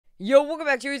Yo, welcome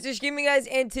back to RazorFishGaming, guys,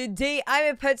 and today I'm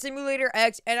in Pet Simulator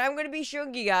X, and I'm going to be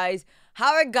showing you guys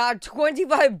how I got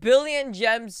 25 billion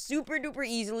gems super duper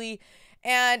easily,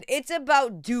 and it's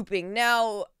about duping.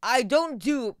 Now, I don't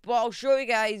dupe, but I'll show you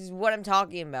guys what I'm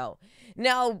talking about.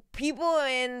 Now, people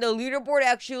in the leaderboard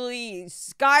actually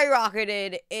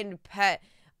skyrocketed in pet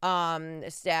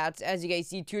stats, as you guys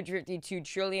see, 252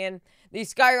 trillion. They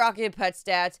skyrocketed pet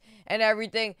stats and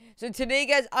everything. So today,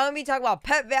 guys, I'm gonna be talking about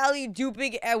pet value,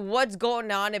 duping, and what's going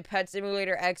on in Pet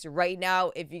Simulator X right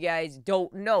now, if you guys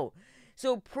don't know.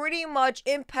 So pretty much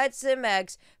in Pet Sim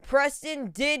X,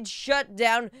 Preston did shut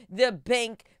down the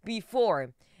bank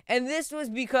before, and this was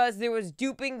because there was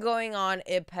duping going on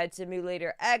in Pet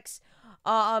Simulator X.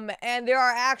 And there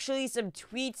are actually some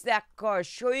tweets that I'll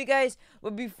show you guys.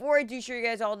 But before I do show you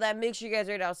guys all that, make sure you guys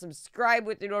right now subscribe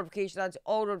with the notifications on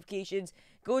all notifications.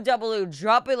 Go down below,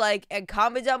 drop a like, and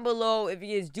comment down below if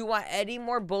you guys do want any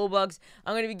more Robux.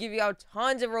 I'm going to be giving out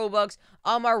tons of Robux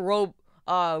on my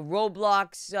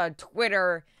Roblox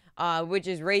Twitter, which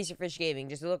is RazorFishGaming.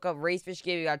 Just look up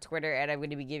RazorFishGaming on Twitter, and I'm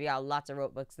going to be giving out lots of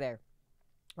Robux there.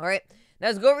 Alright, now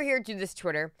let's go over here to this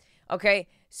Twitter. Okay,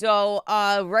 so,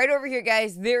 right over here,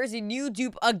 guys, there's a new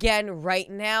dupe again right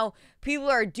now. People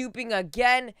are duping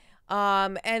again,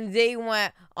 and they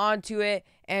went onto it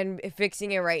and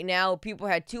fixing it right now. People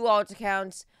had 2 alt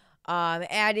accounts,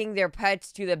 adding their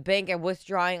pets to the bank and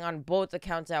withdrawing on both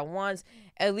accounts at once.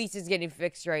 At least it's getting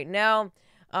fixed right now.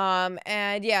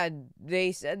 And yeah,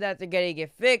 they said that they're getting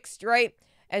it fixed, right?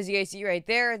 As you guys see right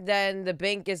there, then the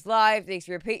bank is live. Thanks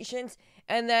for your patience.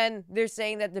 And then they're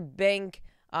saying that the bank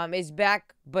is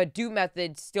back, but dupe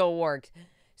method still works.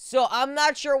 So I'm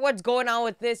not sure what's going on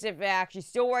with this, if it actually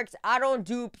still works. I don't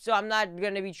dupe, so I'm not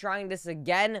gonna be trying this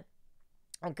again.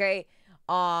 Okay.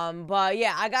 But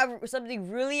yeah, I got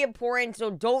something really important, so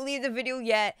don't leave the video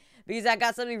yet, because I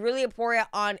got something really important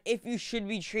on if you should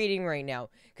be trading right now.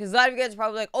 Because a lot of you guys are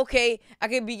probably like, okay, I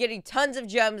could be getting tons of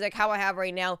gems like how I have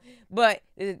right now, but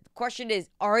the question is,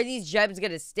 are these gems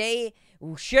gonna stay?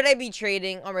 Should I be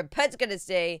trading? Are my pets gonna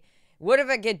stay? What if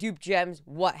I get duped gems?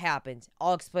 What happens?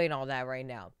 I'll explain all that right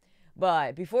now.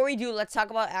 But before we do, let's talk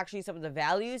about actually some of the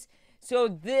values. So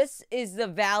this is the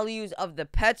values of the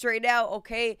pets right now,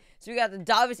 okay? So we got the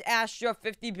Davis Astra,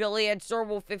 50 billion,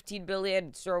 Stormwolf, 15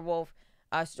 billion, Storm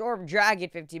Dragon,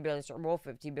 15 billion, Stormwolf,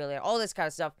 15 billion, all this kind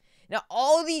of stuff. Now,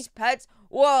 all these pets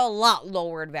were a lot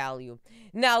lower in value.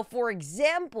 Now, for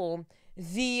example,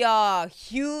 the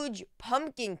huge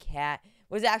pumpkin cat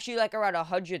was actually like around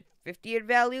 150 in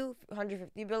value,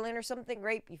 150 billion or something,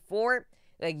 right? Before,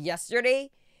 like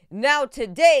yesterday. Now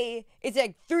today, it's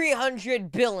like 300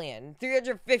 billion,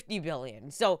 350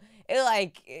 billion. So it's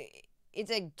like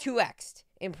 2x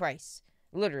in price,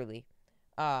 literally,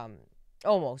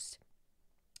 almost.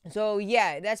 So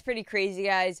yeah, that's pretty crazy,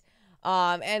 guys.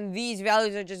 And these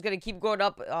values are just gonna keep going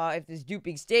up if this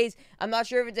duping stays. I'm not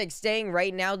sure if it's like staying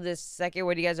right now this second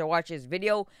when you guys are watching this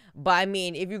video, but I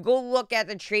mean, if you go look at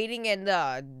the trading and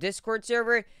the Discord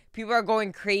server, people are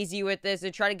going crazy with this. They're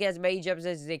trying to get as many gems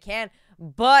as they can,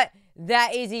 but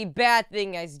that is a bad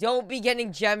thing, guys. Don't be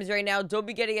getting gems right now. Don't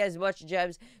be getting as much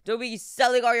gems. Don't be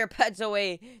selling all your pets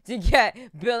away to get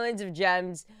billions of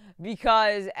gems,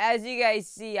 because as you guys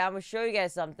see, I'm gonna show you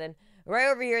guys something.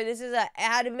 Right over here, this is an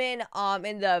admin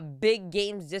in the Big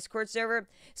Games Discord server.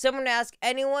 Someone asked,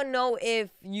 anyone know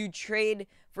if you trade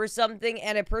for something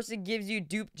and a person gives you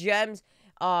duped gems,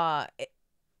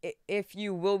 if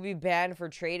you will be banned for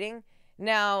trading?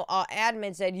 Now,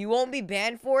 admin said you won't be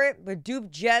banned for it, but duped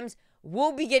gems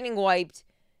will be getting wiped.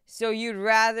 So you'd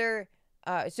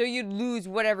lose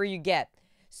whatever you get.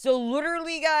 So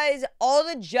literally, guys, all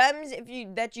the gems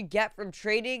that you get from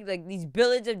trading, like these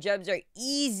billions of gems, are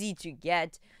easy to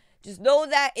get. Just know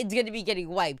that it's going to be getting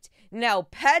wiped. Now,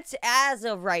 pets, as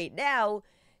of right now,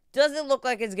 doesn't look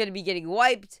like it's going to be getting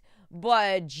wiped,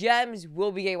 but gems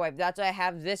will be getting wiped. That's why I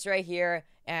have this right here,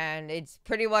 and it's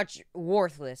pretty much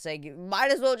worthless. Like,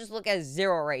 might as well just look at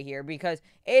 0 right here, because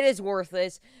it is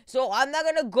worthless. So I'm not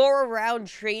going to go around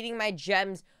trading my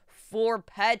gems for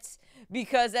pets,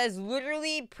 because that's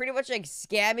literally pretty much like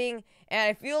scamming. And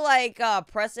I feel like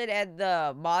Preston and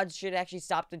the mods should actually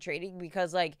stop the trading,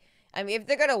 because, like, I mean, if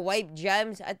they're gonna wipe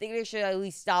gems, I think they should at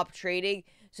least stop trading,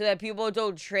 so that people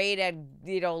don't trade and,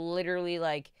 you know, literally,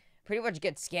 like, pretty much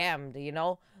get scammed, you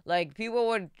know? Like, people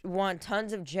would want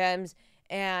tons of gems,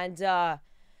 and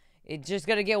it's just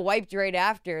gonna get wiped right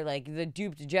after, like, the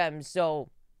duped gems. So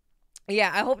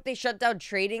yeah, I hope they shut down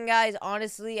trading, guys.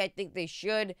 Honestly, I think they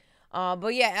should.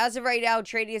 But yeah, as of right now,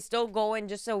 trading is still going.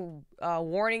 Just a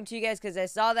warning to you guys, because I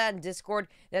saw that in Discord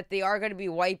that they are going to be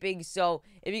wiping. So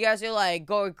if you guys are like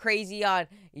going crazy on,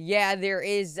 yeah, there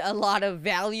is a lot of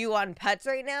value on pets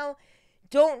right now,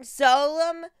 don't sell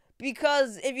them,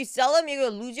 because if you sell them, you're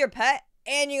going to lose your pet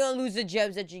and you're going to lose the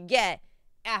gems that you get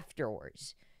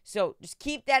afterwards. So just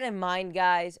keep that in mind,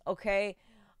 guys, okay?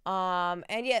 And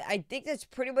yeah, I think that's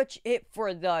pretty much it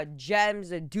for the gems,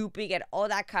 the duping, and all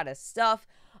that kind of stuff.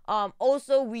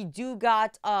 Also, we do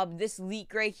got this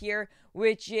leak right here,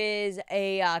 which is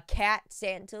a cat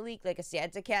Santa leak, like a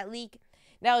Santa cat leak.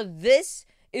 Now, this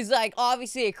is like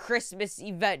obviously a Christmas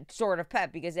event sort of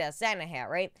pet, because it has Santa hat,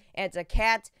 right? And it's a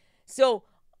cat. So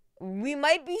we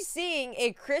might be seeing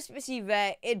a Christmas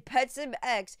event in PetSim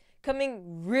X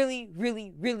coming really,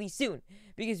 really, really soon,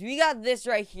 because we got this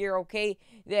right here, okay?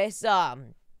 This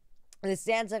the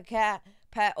Santa cat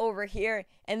pet over here,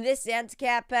 and this Santa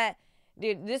cat pet,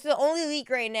 dude, this is the only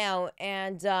leak right now,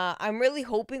 and I'm really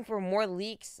hoping for more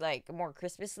leaks, like more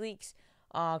Christmas leaks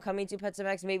coming to PetSim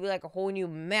X, maybe like a whole new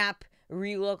map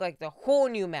relook, like the whole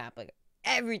new map, like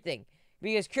everything,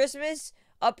 because Christmas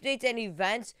updates and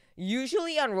events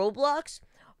usually on Roblox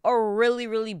are really,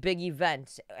 really big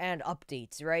events and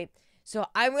updates, right? So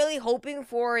I'm really hoping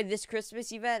for this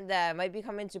Christmas event that might be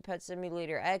coming to Pet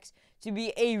Simulator X to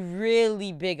be a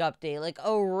really big update, like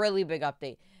a really big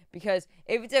update. Because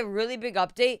if it's a really big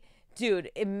update,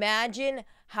 dude, imagine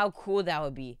how cool that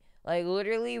would be. Like,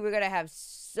 literally, we're gonna have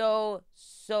so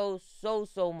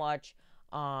much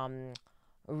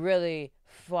really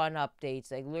fun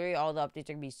updates. Like, literally, all the updates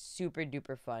are gonna be super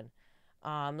duper fun.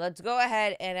 Let's go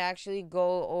ahead and actually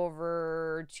go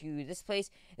over to this place.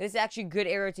 This is actually a good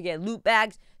area to get loot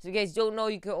bags. So if you guys don't know,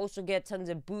 you can also get tons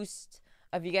of boosts.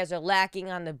 If you guys are lacking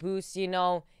on the boosts, you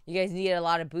know, you guys need a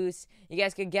lot of boosts. You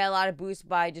guys could get a lot of boosts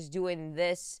by just doing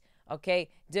this, okay?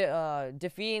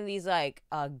 Defeating these, like,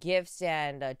 gifts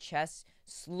and chests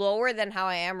slower than how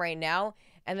I am right now.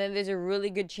 And then there's a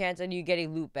really good chance of you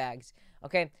getting loot bags,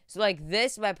 okay? So, like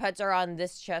this, my pets are on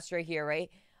this chest right here, right?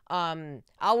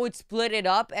 I would split it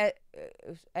up,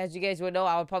 as you guys would know,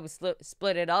 I would probably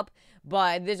split it up,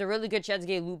 but there's a really good chance to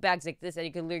get loot bags like this, and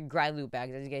you can literally grind loot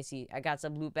bags, as you guys see. I got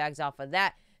some loot bags off of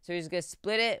that, so we're just gonna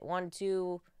split it, 1,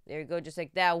 2, there you go, just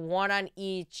like that, 1 on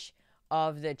each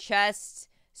of the chests,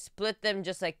 split them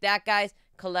just like that, guys,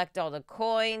 collect all the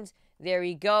coins, there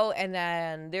we go, and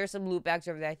then there's some loot bags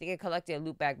over there. I think I collected a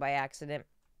loot bag by accident,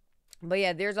 but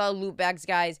yeah, there's all the loot bags,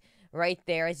 guys, right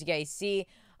there, as you guys see.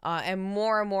 And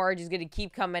more are just going to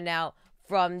keep coming out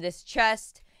from this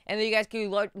chest. And then you guys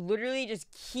can literally just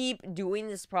keep doing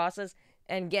this process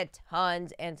and get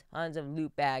tons and tons of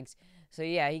loot bags. So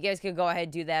yeah, you guys can go ahead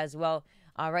and do that as well.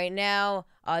 Right now,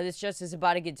 this chest is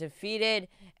about to get defeated.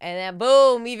 And then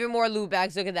boom, even more loot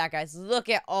bags. Look at that, guys. Look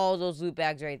at all those loot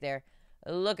bags right there.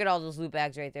 Look at all those loot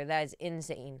bags right there. That is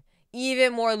insane.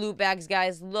 Even more loot bags,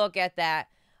 guys. Look at that.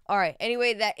 Alright,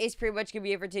 anyway, that is pretty much going to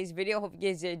be it for today's video. Hope you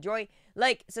guys enjoy.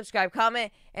 Like, subscribe,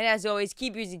 comment, and as always,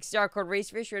 keep using star code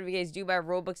RazorFish whenever you guys do buy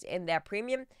Robux and that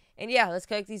premium. And yeah, let's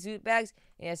collect these loot bags,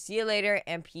 and I'll see you later,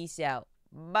 and peace out.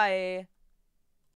 Bye.